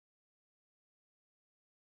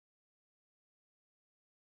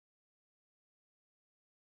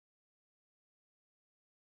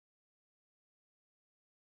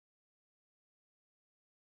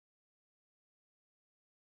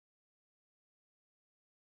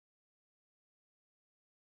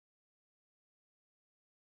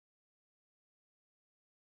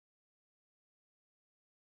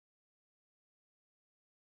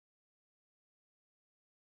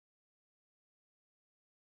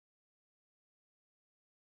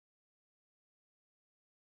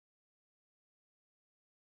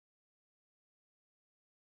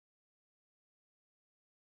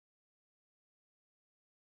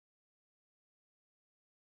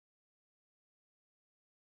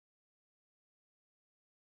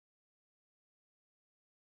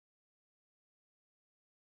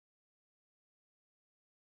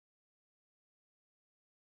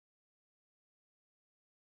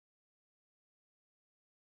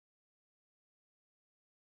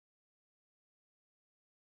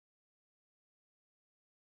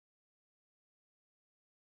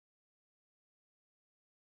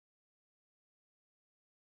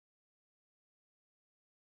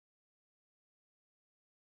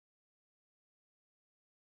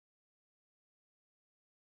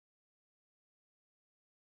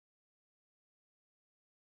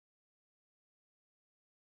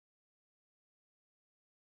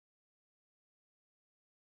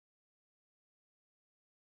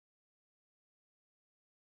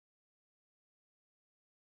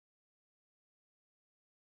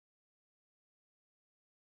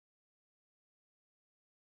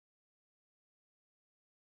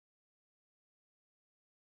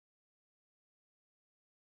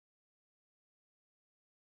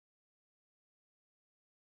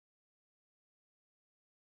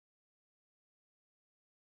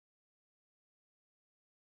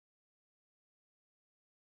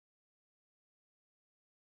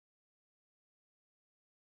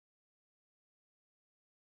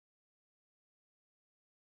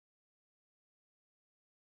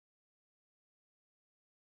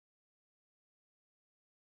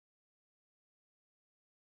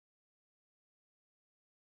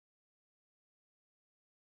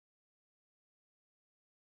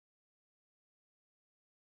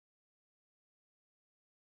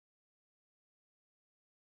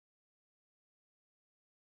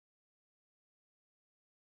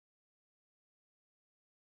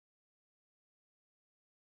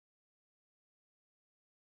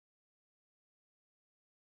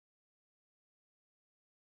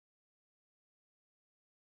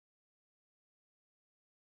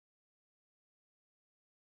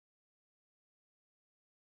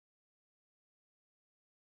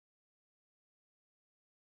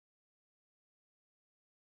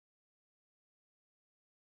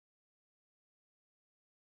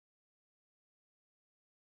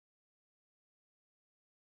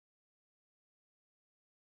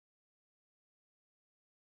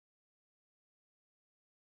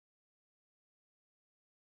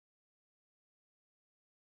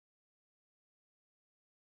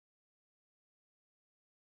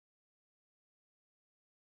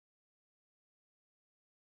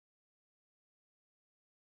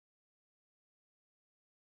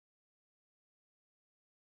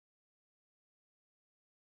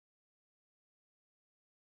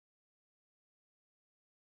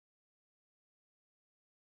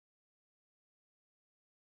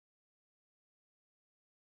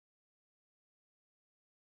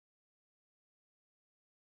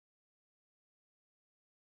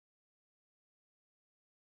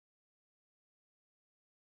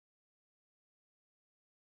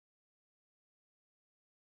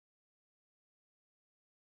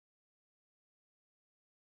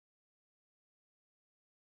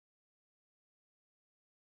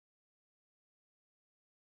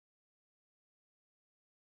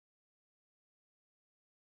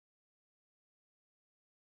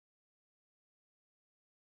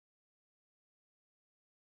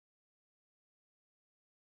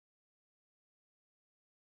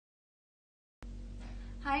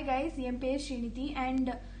Hi guys, என் பேர் Srinithi and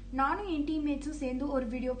நானும் என் டீம்மேட்ஸும் சேர்ந்து ஒரு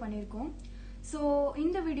வீடியோ பண்ணியிருக்கோம். ஸோ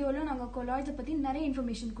இந்த வீடியோவில் நாங்கள் கொலாய்ட்ஸை பற்றி நிறைய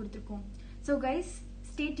இன்ஃபர்மேஷன் கொடுத்துருக்கோம். So guys,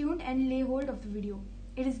 stay tuned and lay hold of the video.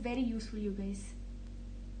 It is very useful, you guys.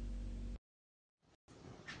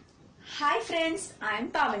 Hi friends, I am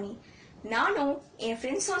Pavani. நானும் என்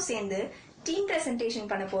ஃப்ரெண்ட்ஸும் சேர்ந்து team presentation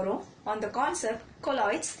பண்ண போறோம் on the concept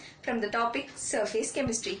colloids from the topic surface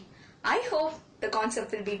chemistry. I hope the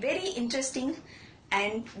concept will be very interesting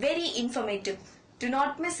and very informative. Do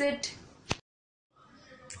not miss it.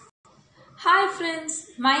 Hi friends,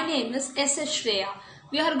 my name is Shreya.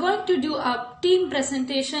 We are going to do a team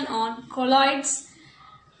presentation on colloids.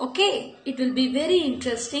 Okay, it will be very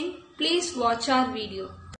interesting. Please watch our video.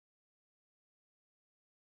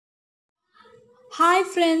 Hi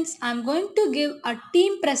friends, I am going to give a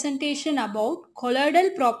team presentation about colloidal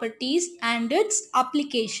properties and its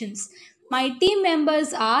applications. My team members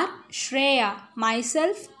are Shreya,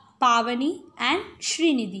 myself, Pavani and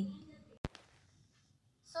Srinithi.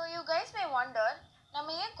 So you guys may wonder,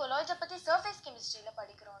 நம்ம ஏன் colloids பத்தி surface chemistry ல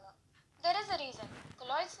படிக்கிறோம்னு. There is a reason.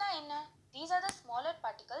 Colloids na enna? These are the smaller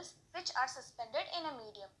particles which are suspended in a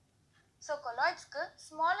medium. So colloids க்கு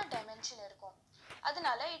smaller dimension இருக்கும்.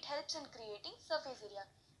 அதனால it helps in creating surface area.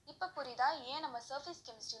 இப்ப புரியுதா ஏன் நம்ம surface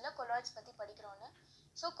chemistry ல colloids பத்தி படிக்கிறோம்னு?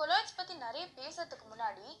 So colloids பத்தி நிறைய பேசறதுக்கு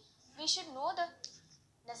முன்னாடி we should know the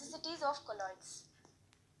necessities of colloids.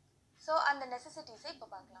 So அந்த necessities இப்ப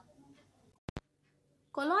பார்க்கலாம்.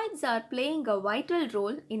 Colloids are playing a vital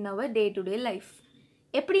role in our day-to-day life.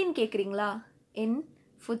 எப்படின்னு கேக்குறீங்களா? In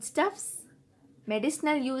foodstuffs,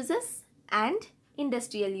 medicinal uses and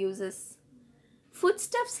industrial uses.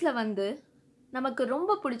 Foodstuffsல வந்து நமக்கு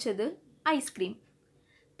ரொம்ப பிடிச்சது ice cream.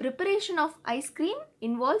 Preparation of ice cream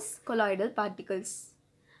involves colloidal particles.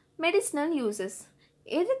 Medicinal uses.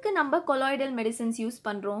 எதுக்கு நம்ம colloidal medicines யூஸ்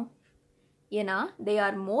பண்ணுறோம்? ஏன்னா they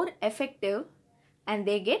are more effective and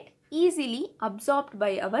they get easily absorbed by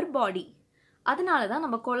our body. அதனால தான்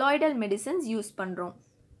நம்ம colloidal medicines யூஸ் பண்ணுறோம்.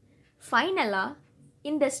 ஃபைனலாக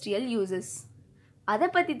இண்டஸ்ட்ரியல் யூசஸ். அதை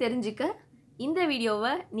பற்றி தெரிஞ்சுக்க இந்த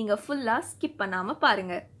வீடியோவை நீங்கள் ஃபுல்லாக ஸ்கிப் பண்ணாமல்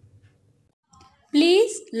பாருங்கள்.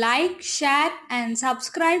 Please like, share and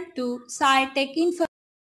subscribe to Saitechinfo.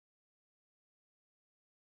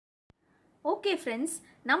 Okay friends,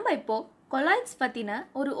 நம்ம இப்போது கொலாய்ட்ஸ் பற்றின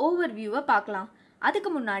ஒரு ஓவர்வியூவை பார்க்கலாம். அதுக்கு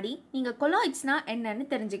முன்னாடி நீங்கள் கொலாய்ட்ஸ்னா என்னன்னு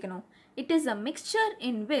தெரிஞ்சுக்கணும். It is a mixer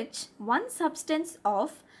in which one substance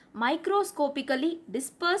of மைக்ரோஸ்கோபிக்கலி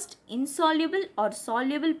dispersed insoluble R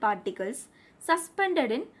soluble particles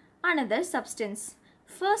suspended in another substance.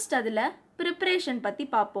 First அதில் ப்ரிப்பரேஷன் பற்றி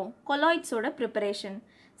பார்ப்போம். கொலாய்ட்ஸோட preparation.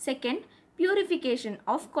 Second, purification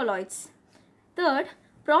of colloids. Third,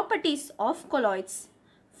 properties of colloids.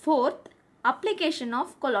 Fourth, application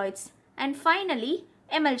of colloids. And finally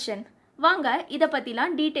emulsion. வாங்க இதை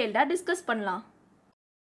பற்றிலாம் டீட்டெயில்டாக discuss பண்ணலாம்.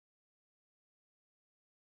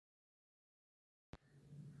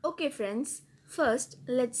 Okay friends, first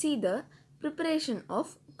let's see the preparation of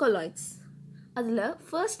colloids. அதில்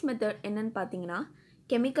first method என்னன்னு பார்த்தீங்கன்னா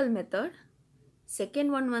கெமிக்கல் மெத்தட்.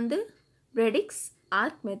 செகண்ட் ஒன் வந்து பிரெடிக்ஸ்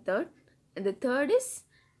arc method. And the third is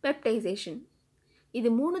பெப்டைசேஷன்.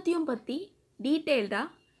 இது மூணுத்தையும் பற்றி டீட்டெயில்டாக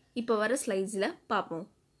இப்போ வர ஸ்லைட்ஸில் பார்ப்போம்.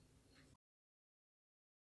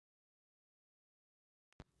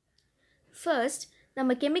 ஃபர்ஸ்ட்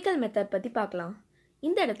நம்ம கெமிக்கல் மெத்தட் பற்றி பார்க்கலாம்.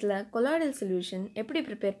 இந்த இடத்துல கொலாய்டல் சொல்யூஷன் எப்படி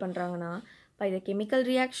ப்ரிப்பேர் பண்ணுறாங்கன்னா by the chemical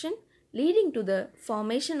reaction leading to the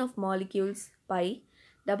formation of molecules by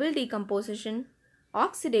double decomposition,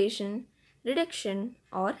 oxidation, reduction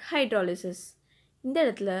R hydrolysis. இந்த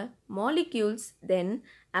இடத்துல molecules then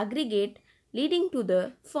aggregate leading to the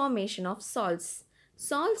formation of salts.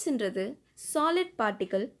 சால்ட்ஸ்ன்றது solid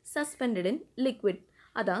particle suspended in liquid,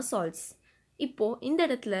 அதான் salts. இப்போது இந்த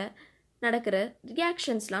இடத்துல நடக்கிற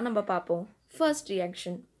ரியாக்ஷன்ஸ்லாம் நம்ம பார்ப்போம். First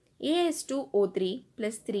reaction AS2O3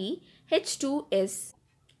 + 3H2S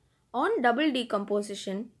on double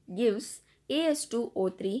decomposition gives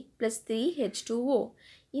AS2O3 + 3H2O.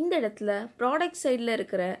 இந்த இடத்துல ப்ராடக்ட் சைடில்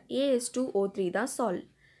இருக்கிற AS2O3 தான் salt.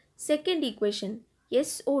 Second equation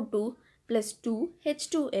SO2 +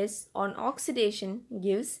 2H2S on oxidation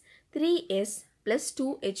gives 3S +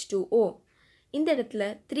 2H2O. இந்த இடத்துல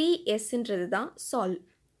 3Sன்றது தான் salt.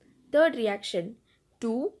 Third reaction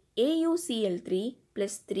 2AuCl3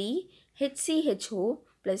 + 3HCHO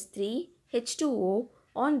 + 3H2O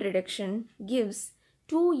on reduction gives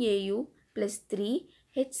 2Au +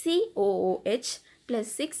 3HCOOH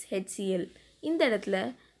 + 6HCl. இந்த இடத்துல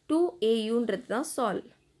 2Auன்றது தான் salt.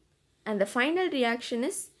 And the final reaction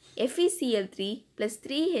is FeCl3 +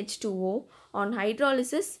 3H2O on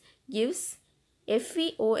hydrolysis gives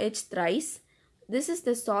FeOH thrice. This is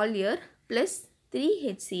the solure plus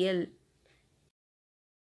 3HCl.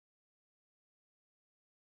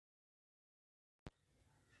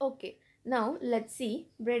 Okay, now let's see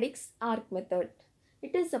Bredik's arc method.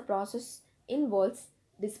 It is a process involves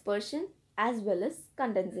dispersion as well as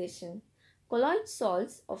condensation. Colloid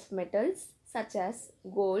salts of metals such as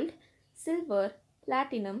gold, silver,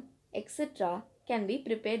 platinum, etc. can be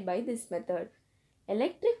prepared by this method.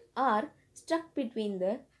 Electric are struck between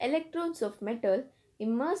the electrodes of metal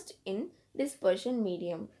immersed in dispersion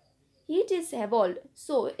medium. Heat is evolved,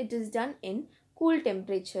 so it is done in cool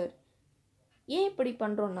temperature. ஏன் இப்படி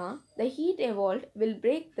பண்ணுறோன்னா the heat evolved will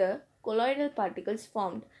break the colloidal particles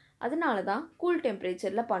formed. அதனால தான் cool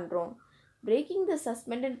temperatureல பண்ணுறோம். Breaking the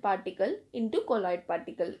suspended particle into colloid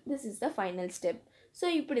particle. This is the final step. So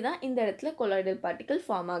இப்படி தான் இந்த இடத்துல colloidal particle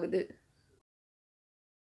ஃபார்ம் ஆகுது.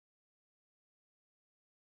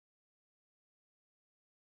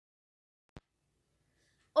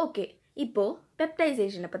 ஓகே, இப்போ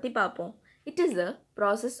பெப்டைசேஷனை பற்றி பார்ப்போம். It is a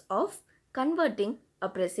process of converting a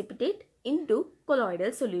precipitate into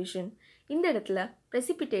colloidal solution. இந்த இடத்துல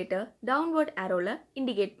precipitate downward arrowல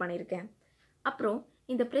indicate பண்ணியிருக்கேன். அப்புறம்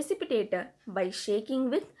இந்த precipitate by shaking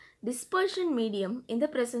with dispersion medium in the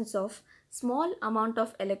presence of small amount of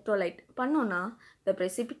electrolyte பண்ணோன்னா the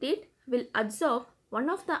precipitate will absorb one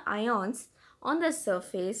of the ions on the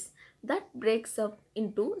surface that breaks up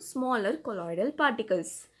into smaller colloidal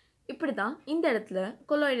particles. இப்படி தான் இந்த இடத்துல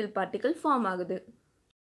colloidal particle form ஆகுது.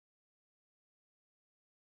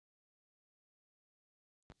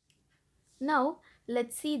 Now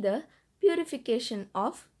let's see the purification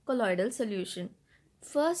of colloidal solution.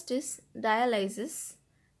 First is dialysis,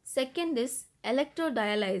 second is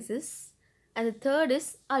electrodialysis, and the third is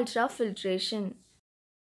ultrafiltration.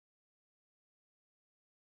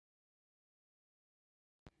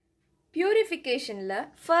 பியூரிஃபிகேஷனில்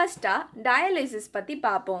ஃபர்ஸ்ட்டாக dialysis பற்றி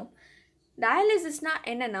பார்ப்போம். டயாலிசிஸ்னால்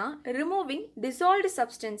என்னென்னா removing dissolved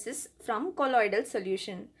substances from colloidal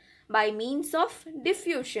solution by means of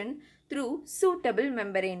diffusion through suitable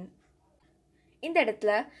membrane. இந்த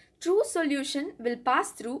இடத்துல true solution will pass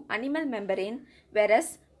through animal membrane whereas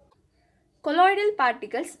colloidal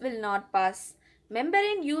particles will not pass.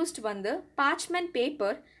 Membrane used வந்து parchment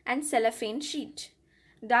paper and cellophane sheet.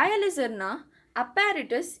 Dialyserனா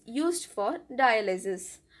apparatus used for dialysis.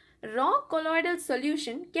 Raw colloidal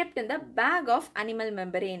solution kept in the bag of animal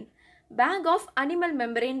membrane. Bag of animal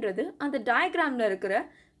membrane றது அந்த diagramல இருக்கிற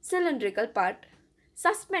cylindrical part.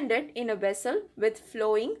 Suspended in a vessel with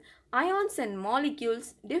flowing ions and molecules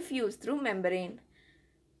diffused through membrane.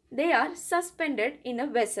 They are suspended in a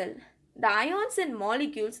vessel. The ions and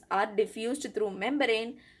molecules are diffused through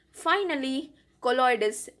membrane. Finally, colloid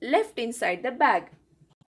is left inside the bag.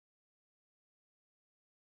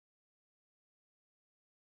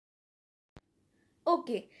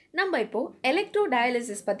 Okay, நம்ம இப்போது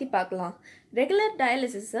எலக்ட்ரோடயாலிசிஸ் பற்றி பார்க்கலாம். Regular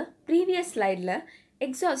டயாலிசிஸை previous ஸ்லைடில்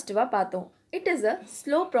எக்ஸாஸ்டிவாக பார்த்தோம். It is a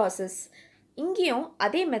slow process. இங்கேயும்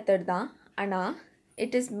அதே method தான், ஆனால்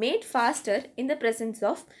it is made pastor in the presence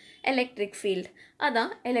of electric field.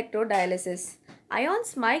 அதான் எலக்ட்ரோடயாலிசிஸ்.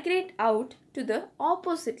 Ions migrate out to the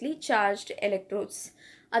oppositely charged electrodes.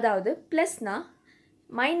 அதாவது ப்ளஸ்னால்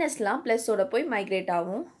மைனஸ்லாம் ப்ளஸ்ஸோட போய் மைக்ரேட்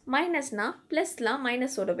ஆகும், மைனஸ்னால் ப்ளஸ்லாம்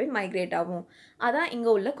மைனஸோட போய் மைக்ரேட் ஆகும். அதான் இங்கே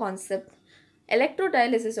உள்ள கான்செப்ட்.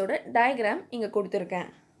 எலக்ட்ரோடயாலிசிஸோட டயக்ராம் இங்கே கொடுத்துருக்கேன்.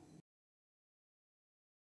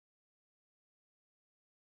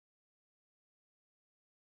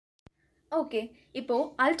 ஓகே, இப்போது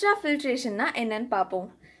அல்ட்ரா ஃபில்ட்ரேஷன்னா என்னன்னு பார்ப்போம்.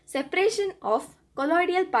 Separation of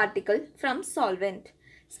colloidal particle from solvent.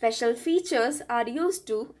 Special features are used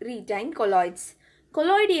to retain colloids.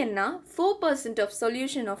 Colloidianna 4% of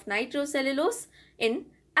solution of nitrocellulose in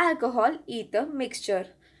alcohol ether mixture.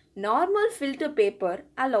 Normal filter paper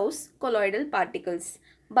allows colloidal particles,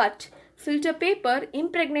 but filter paper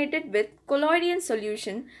impregnated with colloidal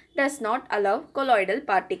solution does not allow colloidal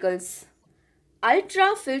particles. Ultra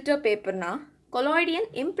filter paper na colloidal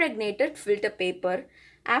impregnated filter paper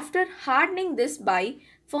after hardening this by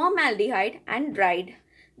formaldehyde and dried.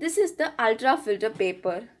 This is the ultra filter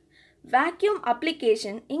paper. Vacuum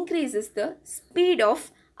application increases the speed of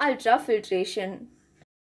ultrafiltration.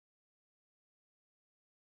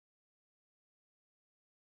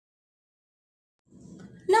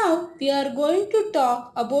 Now we are going to talk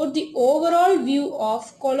about the overall view of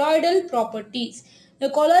colloidal properties.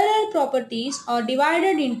 The colloidal properties are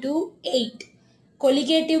divided into 8.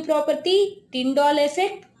 Colligative property, Tyndall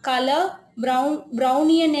effect, color,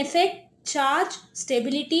 Brownian effect, charge,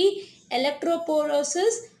 stability,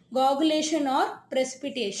 electrophoresis, coagulation or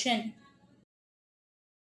precipitation.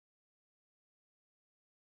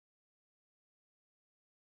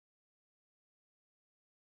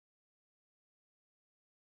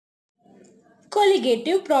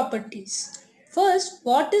 Colligative properties. First,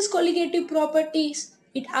 what is colligative properties?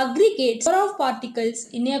 It aggregates number of particles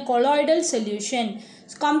in a colloidal solution,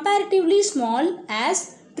 comparatively small as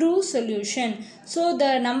true solution. So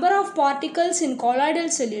the number of particles in colloidal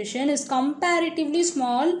solution is comparatively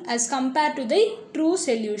small as compared to the true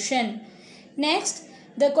solution. Next,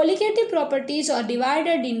 the colligative properties are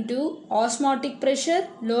divided into osmotic pressure,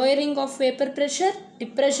 lowering of vapor pressure,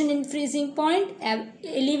 depression in freezing point,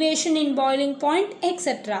 elevation in boiling point,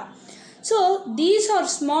 etc. So these are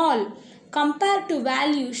small compared to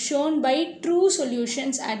values shown by true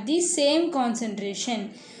solutions at the same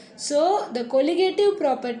concentration. So the colligative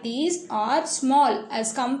properties are small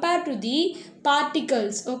as compared to the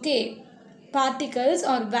particles. Okay, particles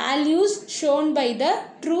or values shown by the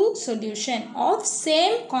true solution of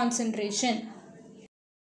same concentration.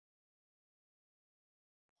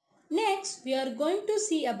 Next, we are going to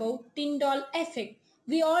see about Tyndall effect.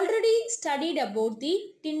 We already studied about the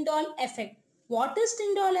Tyndall effect. What is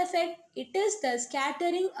Tyndall effect? It is the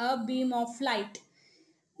scattering a beam of light.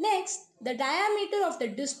 Next, the diameter of the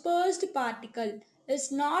dispersed particle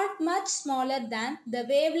is not much smaller than the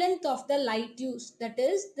wavelength of the light used. That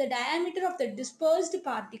is, the diameter of the dispersed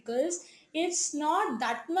particles is not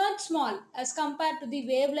that much small as compared to the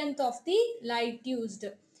wavelength of the light used.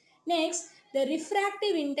 Next, the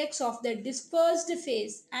refractive index of the dispersed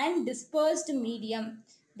phase and dispersed medium.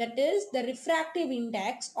 That is, the refractive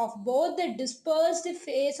index of both the dispersed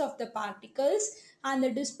phase of the particles and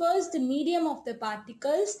the dispersed medium of the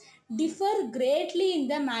particles differ greatly in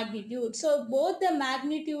the magnitude. So both the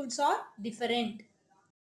magnitudes are different.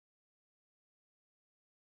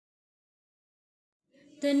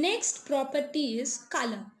 The next property is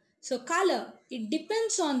color. So color, it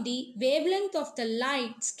depends on the wavelength of the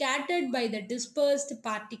light scattered by the dispersed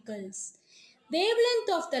particles.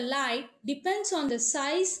 Wavelength of the light depends on the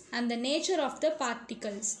size and the nature of the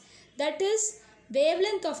particles. That is,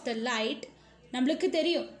 wavelength of the light நம்மளுக்கு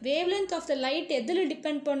தெரியும் wavelength of the light எதில்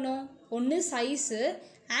depend பண்ணும் ஒன்று size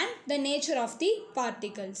and the nature of the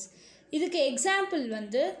particles. இதுக்கு example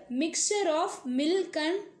வந்து mixture of milk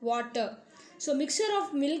and water. So mixture of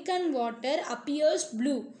milk and water appears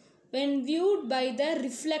blue when viewed by the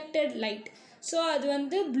reflected light. So அது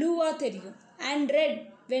வந்து ப்ளூவாக தெரியும் and red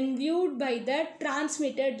when viewed by the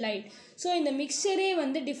transmitted light. So இந்த மிக்சரே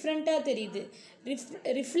வந்து டிஃப்ரெண்ட்டாக தெரியுது.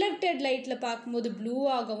 Reflected லைட்டில் பார்க்கும்போது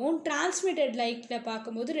ப்ளூவாகவும் டிரான்ஸ்மிட்டட் லைட்டில்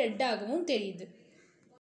பார்க்கும்போது ரெட்டாகவும் தெரியுது.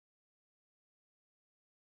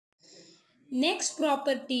 Next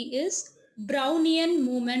property is Brownian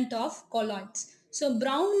movement of colloids. So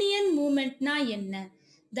Brownian movement na enna?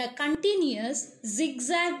 The continuous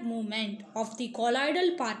zigzag movement of the colloidal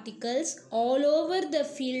particles all over the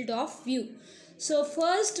field of view. So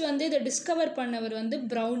first வந்து இதை டிஸ்கவர் பண்ணவர் வந்து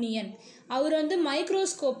Brownian. அவர் வந்து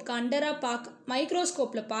மைக்ரோஸ்கோப்க்கு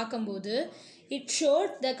மைக்ரோஸ்கோப்பில் பார்க்கும்போது it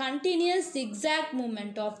showed the continuous zigzag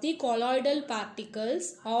movement of the colloidal particles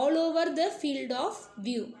all over the field of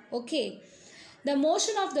view. Okay. The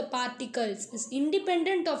motion of the particles is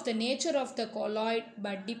independent of the nature of the colloid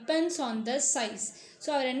but depends on the size. So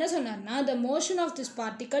அவர் என்ன சொன்னார்னா the motion of this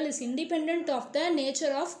particle is independent of the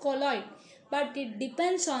nature of colloid but it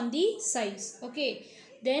depends on the size. Okay.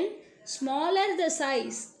 Then smaller the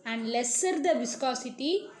size and lesser the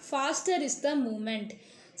viscosity, faster is the movement.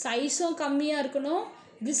 சைஸும் கம்மியாக இருக்கணும்,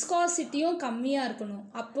 விஸ்காசிட்டியும் கம்மியாக இருக்கணும்,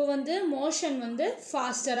 அப்போ வந்து motion வந்து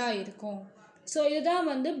ஃபாஸ்டராக இருக்கும். So இதுதான்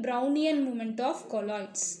வந்து Brownian movement of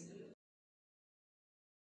colloids.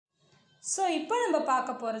 So இப்போ நம்ம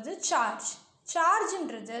பார்க்க போகிறது charge.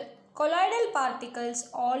 சார்ஜ்ன்றது colloidal particles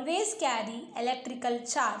always carry electrical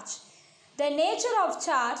charge. The nature of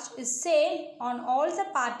charge is same on all the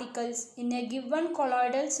particles in a given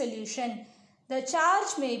colloidal solution. The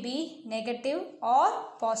charge may be negative or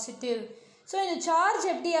positive. So இந்த charge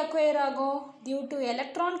எப்படி acquire ஆகும்? Due to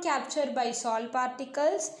electron capture by Sol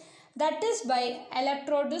particles, that is by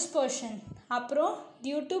electrodispersion. அப்புறம்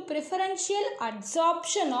due to preferential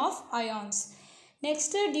adsorption of ions.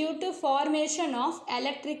 Next, due to formation of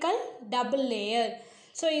electrical double layer.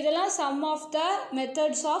 So இதெல்லாம் some of the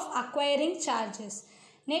methods of acquiring charges.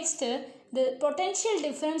 Next, the potential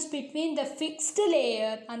difference between the fixed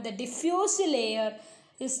layer and the diffused layer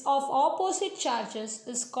is of opposite charges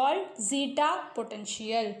is called zeta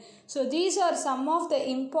potential. So these are some of the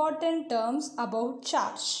important terms about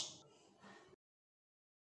charge.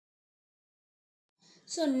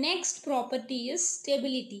 So next property is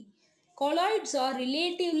stability. Colloids are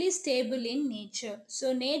relatively stable in nature. So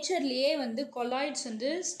natureலயே வந்து colloids வந்து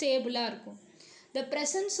ஸ்டேபிளாக இருக்கும். The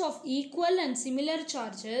presence of equal and similar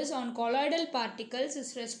charges on colloidal particles is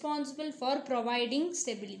responsible for providing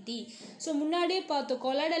stability. So முன்னாடியே பார்த்தோம்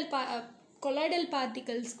colloidal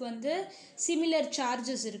particlesக்கு வந்து similar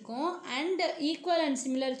charges இருக்கும் and equal and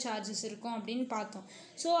similar charges இருக்கும் அப்படின்னு பார்த்தோம்.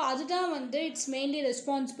 ஸோ அதுதான் வந்து it's mainly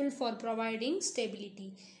responsible for providing stability.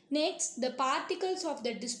 Next, the particles of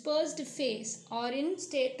the dispersed phase are in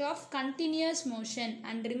state of continuous motion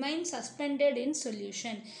and remain suspended in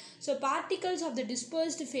solution. So particles of the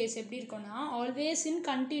dispersed phase எப்படி இருக்கும்னா always in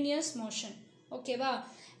continuous motion. ஓகேவா?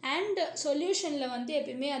 And solutionல வந்து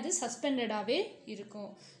எப்பயுமே அது suspendedஆவே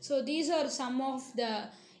இருக்கும். So these are some of the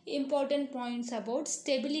important points about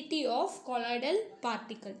stability of colloidal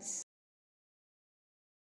particles.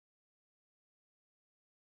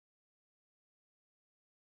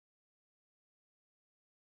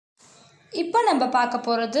 இப்போ நம்ம பார்க்க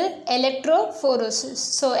போகிறது electrophoresis.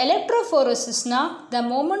 So electrophoresisனா the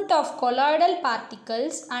movement of colloidal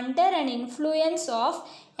particles under an influence of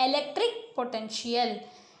electric potential.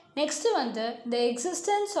 Next வந்து the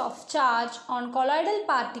existence of charge on colloidal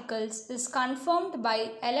particles is confirmed by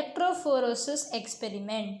electrophoresis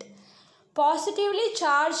experiment. Positively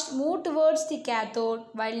charged move towards the cathode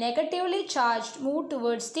while negatively charged move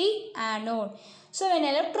towards the anode. So when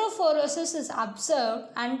electrophoresis is observed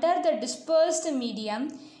under the dispersed medium,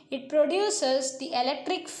 it produces the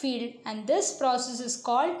electric field and this process is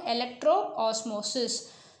called electroosmosis.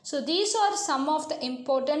 So these are some of the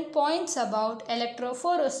important points about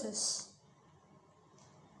electrophoresis.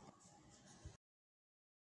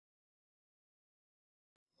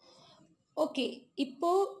 Okay,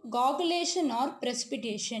 இப்போ coagulation or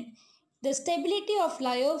precipitation. The stability of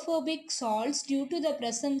lyophobic salts due to the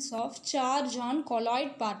presence of charge on colloid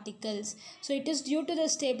particles. So it is due to the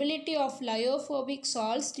stability of lyophobic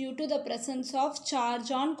salts due to the presence of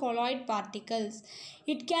charge on colloid particles.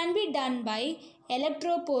 It can be done by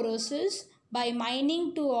electrophoresis, by mining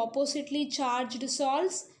two oppositely charged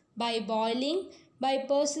salts, by boiling, by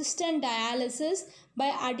persistent dialysis,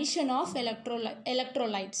 by addition of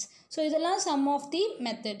electrolytes. So இதெல்லாம் some of the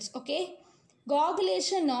methods. Okay.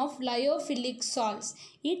 Coagulation of lyophilic salts.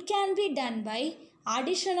 It can be done by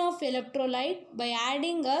addition of electrolyte by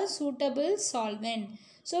adding a suitable solvent.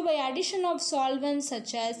 So by addition of solvents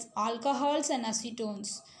such as alcohols and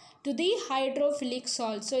acetones to the hydrophilic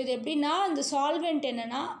salts. So இது எப்படின்னா அந்த solvent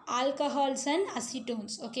என்னன்னா alcohols and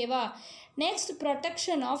acetones. ஓகேவா? Next,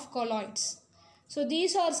 protection of colloids. So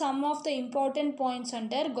these are some of the important points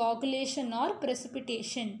under coagulation or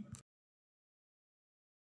precipitation.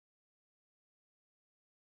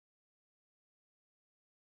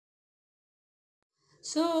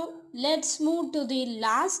 So let's move to the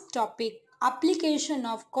last topic, application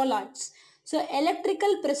of colloids. So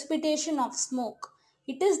electrical precipitation of smoke.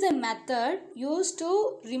 It is the method used to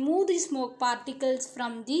remove the smoke particles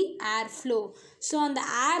from the airflow. So on the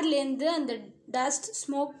air length and the dust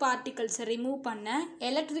smoke particles remove panna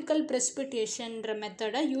electrical precipitation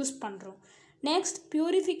method use பண்றோம். Next,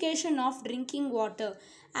 purification of drinking water.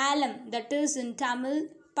 Alum, that is in Tamil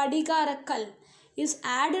Padigarakkal, is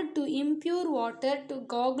added to impure water to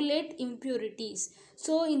coagulate impurities.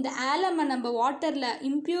 So in the alum நம்ம வாட்டரில்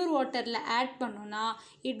impure வாட்டரில் add பண்ணோன்னா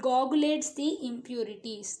it coagulates the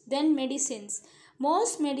impurities. Then medicines.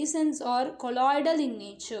 Most medicines are colloidal in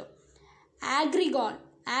nature.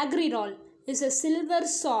 Agrirol is a silver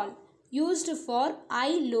salt used for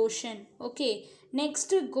eye lotion. Okay.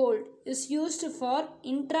 Next, gold is used for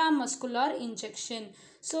intramuscular injection.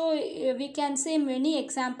 So we can say many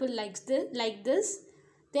examples like this.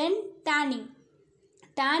 Then tanning.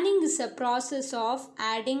 Tanning is a process of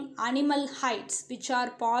adding animal hides which are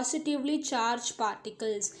positively charged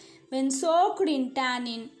particles. When soaked in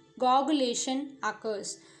tannin, coagulation occurs.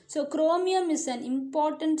 So chromium is an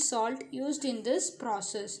important salt used in this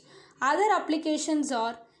process. Other applications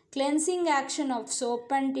are cleansing action of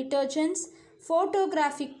soap and detergents,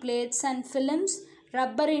 photographic plates and films,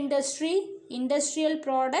 rubber industry, industrial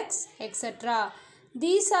products, etc.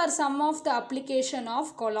 These are some of the application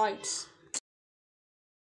of colloids.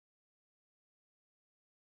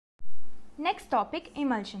 Next topic,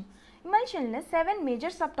 emulsion. Emulsionல 7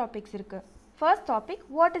 major subtopics இருக்கு. First topic,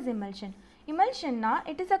 what is emulsion? Emulsion na,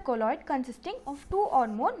 it is a colloid consisting of 2 or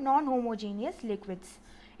more non-homogeneous liquids.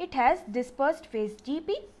 It has dispersed phase dp,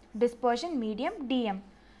 dispersion medium dm.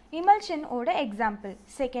 Emulsion ஓட example,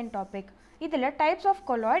 second topic. இதில் types of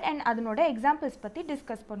colloid and அதனோட examples பற்றி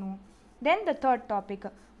discuss பண்ணுவோம். Then the third topic,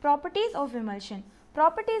 properties of emulsion.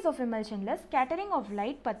 Properties of emulsionல scattering of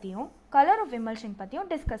light பற்றியும் color of emulsion பற்றியும்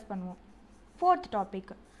discuss பண்ணுவோம். Fourth topic,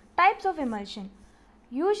 types of emulsion.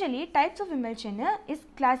 Usually types of emulsion is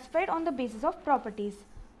classified on the basis of properties.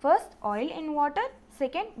 First, oil in water.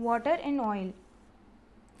 Second, water in oil.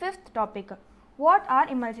 Fifth topic, what are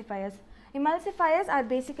emulsifiers? Emulsifiers are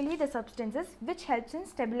basically the substances which helps in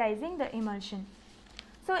stabilizing the emulsion.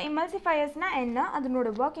 So emulsifiers na enna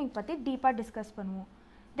adanoda working பத்தி deepa discuss பண்ணுவோம்.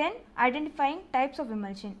 Then identifying types of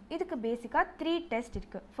emulsion. இதுக்கு பேசிக்கா 3 tests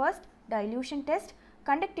இருக்கு. First, dilution test,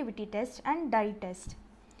 conductivity test and dye test.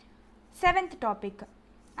 Seventh topic,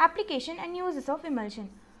 application and uses of emulsion.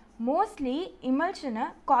 Mostly emulsion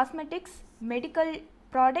cosmetics, medical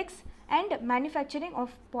products and manufacturing of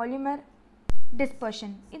polymer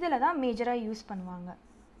dispersion. இதல தான் மேஜரா use பண்ணுவாங்க.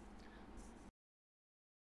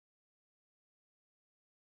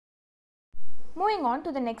 Moving on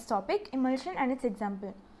to the next topic, emulsion and its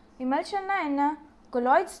example. Emulsion na enna?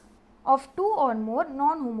 Colloids of two or more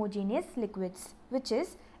non-homogeneous liquids, which is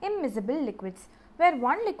immiscible liquids, where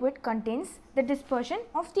one liquid contains the dispersion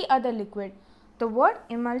of the other liquid. The word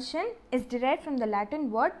emulsion is derived from the Latin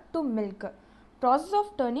word to milk. Process of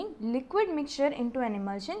turning liquid mixture into an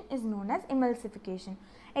emulsion is known as emulsification.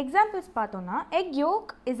 Examples pathona, egg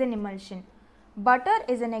yolk is an emulsion. Butter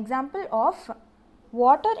is an example of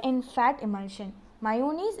water in fat emulsion.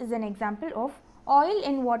 Mayonnaise is an example of oil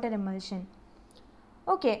in water emulsion.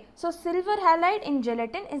 Okay, so silver halide in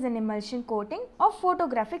gelatin is an emulsion coating of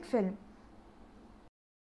photographic film.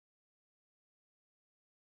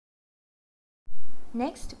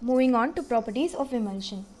 Next, moving on to properties of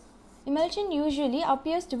emulsion. Emulsion usually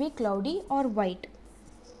appears to be cloudy or white.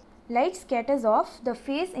 Light scatters off the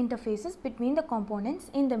phase interfaces between the components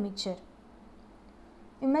in the mixture.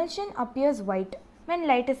 Emulsion appears white when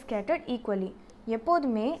light is scattered equally.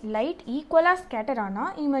 எப்போதுமே light equally scatter ஆனா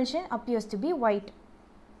emulsion appears to be white.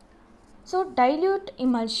 So dilute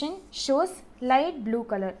emulsion shows light blue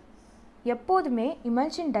color. எப்போதுமே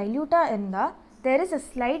emulsion dilute இருந்தா there is a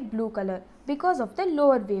slight blue color because of the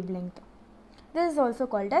lower wavelength. This is also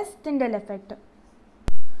called as Tyndall effect.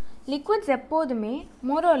 Liquids எப்போதுமே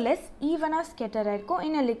more or less even scatter இருக்கும்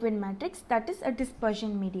in a liquid matrix, that is a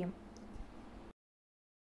dispersion medium.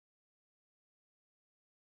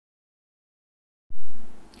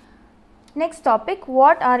 Next topic,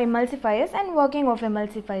 what are emulsifiers and working of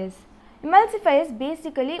emulsifiers. Emulsifiers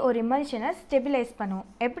basically or emulsion stabilize பண்ணும்.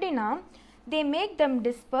 எப்படினா they make them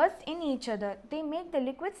dispersed in each other. They make the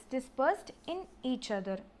liquids dispersed in each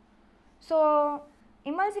other. So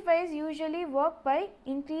emulsifiers usually work by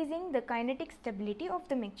increasing the kinetic stability of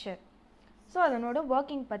the mixture. So அதனோட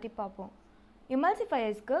working பத்தி பார்ப்போம்.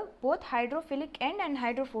 Emulsifiersக்கு both hydrophilic end and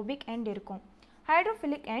hydrophobic end இருக்கும்.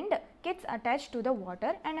 Hydrophilic end gets attached to the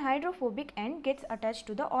water and hydrophobic end gets attached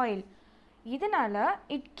to the oil. இதனால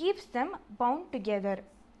it keeps them bound together.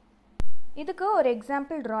 இதுக்கு ஒரு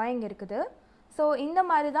example drawing இருக்குது. So இந்த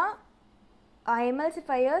மாதிரி தான்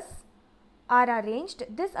emulsifiers are arranged.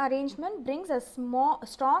 This arrangement brings a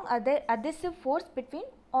strong adhesive force between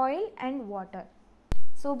oil and water.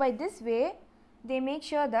 So by this way they make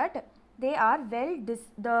sure that they are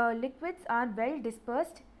the liquids are well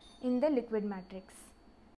dispersed in the liquid matrix.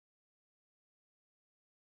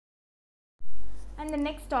 And the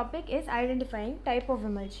next topic is identifying type of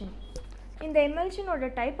emulsion. In the emulsion oda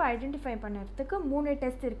type identify பண்ணறதுக்கு மூணு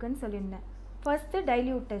test இருக்குன்னு சொல்லிருந்தேன். First,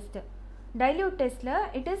 dilute test. Dilute test la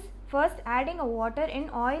it is first adding a water in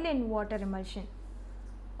oil in water emulsion.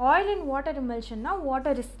 Oil in water emulsion na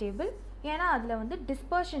water is stable ஏனா அதுல வந்து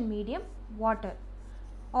dispersion medium water.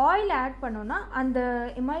 Oil add பண்ணோம்னா அந்த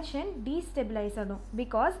emulsion destabilize ஆகும்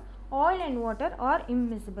because oil and water are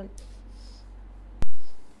immiscible.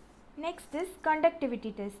 Next is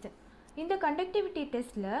conductivity test. In the conductivity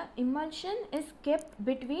test la emulsion is kept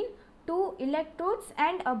between two electrodes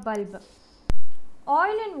and a bulb.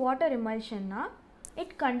 Oil and water emulsion na it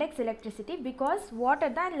conducts electricity because water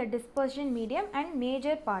தான் the dispersion medium and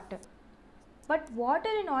major part. But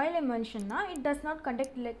water in oil emulsion na it does not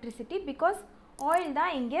conduct electricity because oil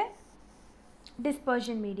தான் இங்க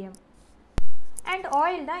dispersion medium and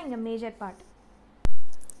oil தான் இங்க major part.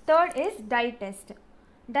 Third is dye test.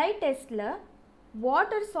 Dye test la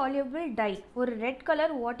water soluble dye or red color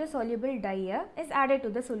water soluble dye is added to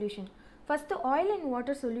the solution. First oil and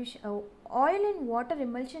water solution oil and water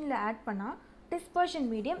emulsion la add பண்ணா dispersion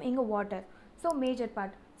medium inga water, so major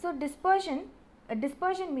part. So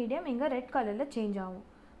dispersion medium inga red color la change ஆகும்.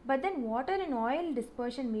 But then water and oil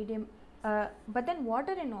dispersion medium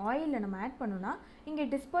water and oil la நம்ம add பண்ணோம்னா இங்க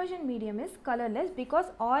dispersion medium is colorless because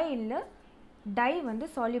oil la dye வந்து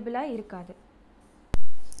soluble ஆ இருக்காது.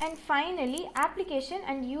 And finally, application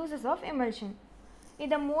and uses of emulsion.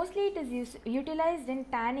 Mostly it is utilized in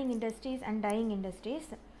tanning industries and dyeing industries,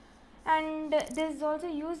 and this is also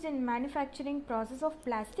used in manufacturing process of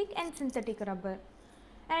plastic and synthetic rubber,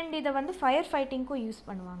 and இத வந்து firefighting க்கு use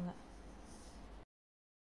பண்ணுவாங்க.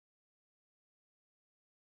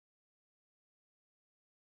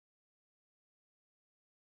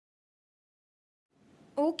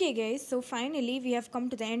 Okay guys, so finally we have come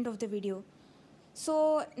to the end of the video. So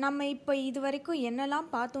நம்ம இப்போ இது வரைக்கும் என்னெல்லாம்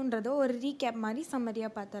பார்த்தோன்றதோ ஒரு ரீகேப் மாதிரி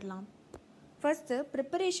சம்மரியாக பார்த்துடலாம். First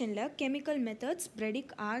ப்ரிப்பரேஷனில் chemical methods,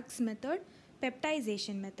 பிரெடிக் arcs method,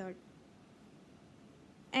 பெப்டைசேஷன் method.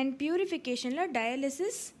 And பியூரிஃபிகேஷனில்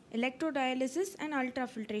dialysis, எலக்ட்ரோடயாலிசிஸ் and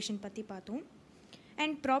ultrafiltration பற்றி பார்த்தோம்.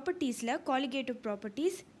 And ப்ராப்பர்ட்டிஸில் colligative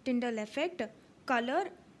properties, Tyndall effect, colour,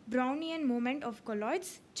 Brownian movement of colloids,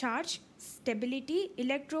 charge, stability,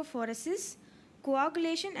 electrophoresis,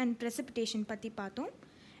 coagulation and precipitation பற்றி பார்த்தோம்.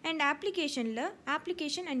 அண்ட்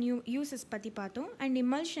application and uses பற்றி பார்த்தோம். And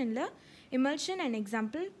emulsion and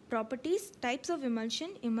example, properties, types of emulsion,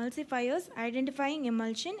 emulsifiers, identifying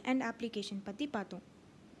emulsion and application பற்றி பார்த்தோம்.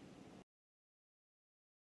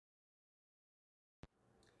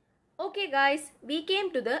 Okay guys, we came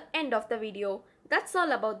to the end of the video. That's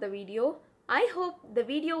all about the video. I hope the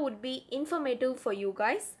video would be informative for you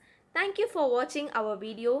guys. Thank you for watching our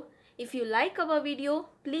video. If you like our video,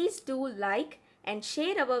 please do like and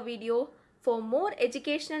share our video. For more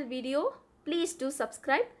educational video, please do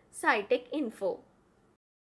subscribe Saitechinfo.